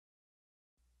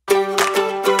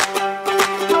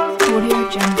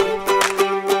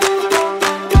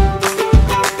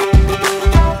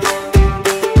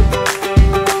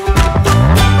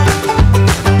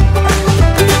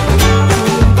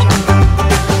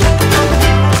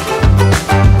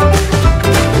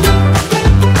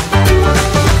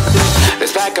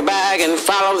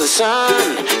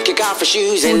sun. Kick off your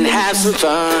shoes and have some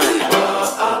fun.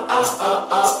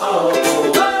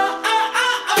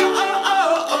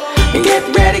 Get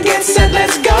ready, get set,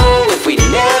 let's go. If we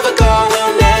never go,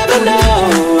 we'll never know.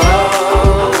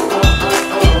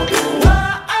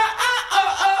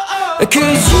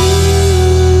 'Cause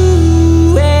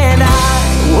you and I,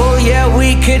 oh yeah, we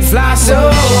could fly so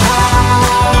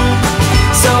high,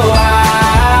 so high.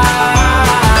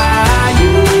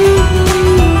 You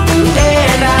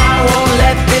and I won't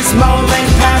let this moment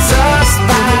pass us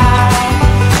by,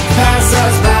 pass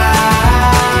us by.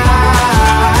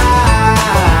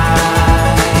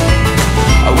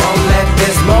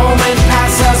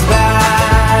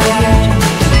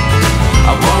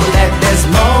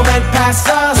 Pass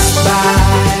us by.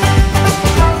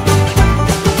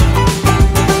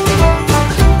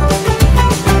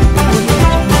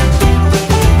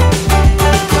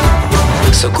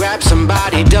 So grab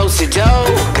somebody, do-si-do,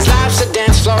 'cause life's a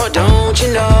dance floor, don't you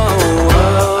know?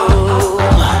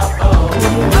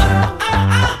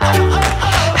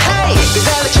 Hey, there's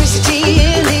electricity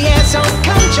in the air, so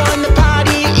come join the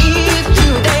party if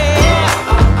you dare.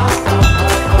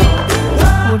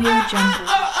 Audio Jungle.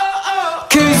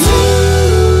 'Cause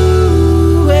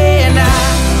you and I,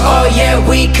 oh yeah,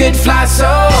 we could fly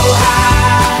so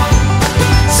high,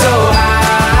 so high.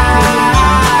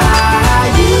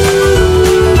 You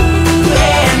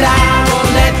and I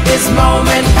won't let this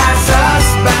moment pass us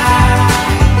by,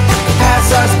 pass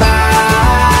us by.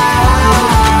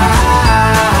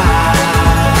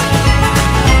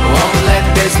 Won't let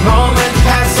this moment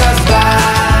pass us by.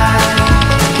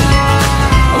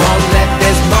 Won't let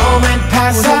this moment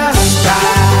pass us by.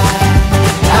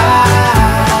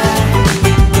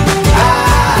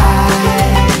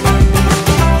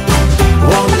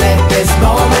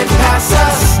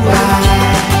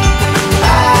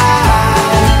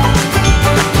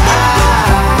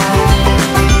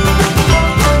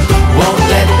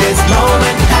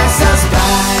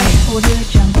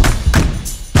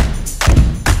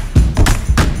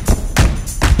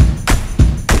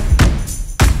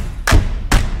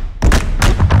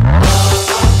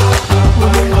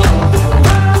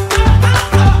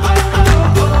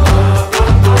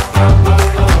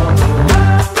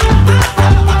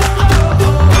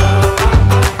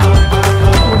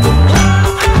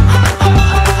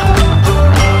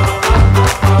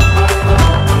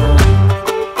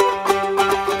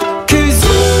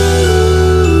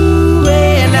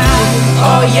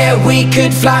 We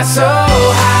could fly so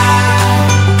high,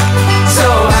 so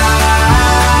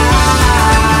high.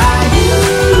 You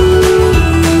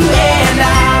and I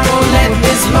won't let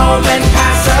this moment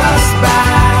pass us by,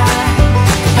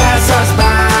 pass us by.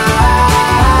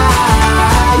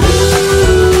 You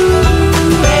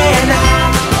and I,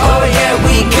 oh yeah,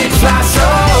 we could fly so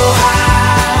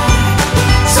high,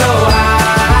 so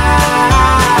high.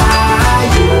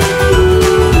 You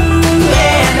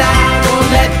and I won't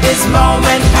let this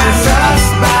moment pass us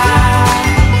by,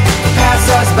 pass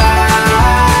us by.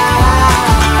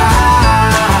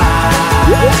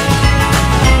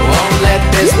 Won't let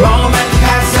this moment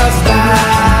pass us by.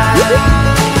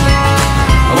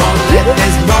 Won't let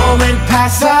this moment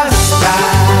pass us by.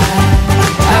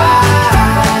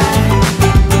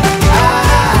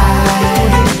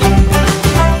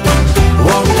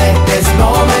 Won't let this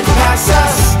moment pass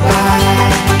us by.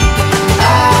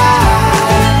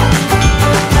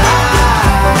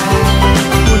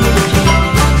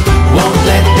 Won't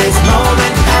let this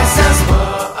moment pass us by.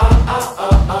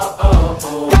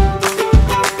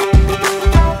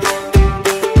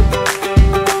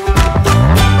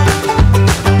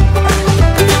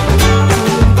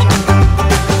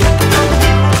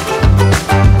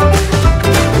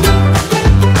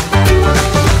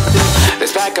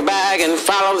 Let's pack a bag and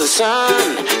follow the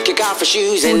sun. Kick off your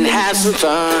shoes and have some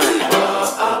fun.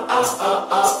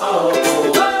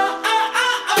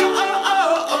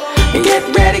 Get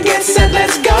ready, get set,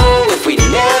 let's go. If we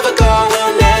never go,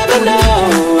 we'll never know.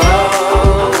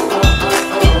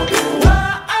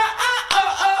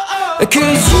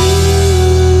 'Cause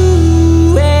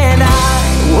you and I,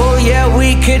 oh yeah,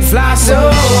 we could fly so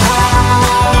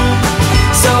high,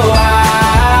 so high.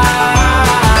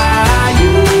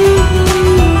 You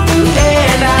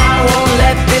and I won't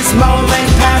let this moment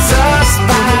pass us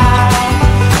by,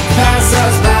 pass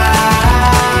us by.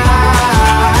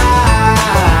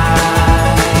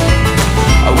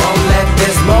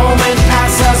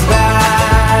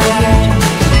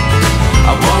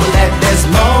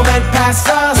 Pass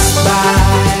us by.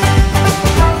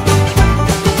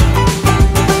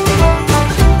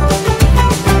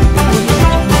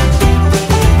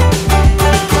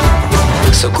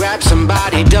 So grab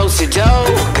somebody, do-si-do,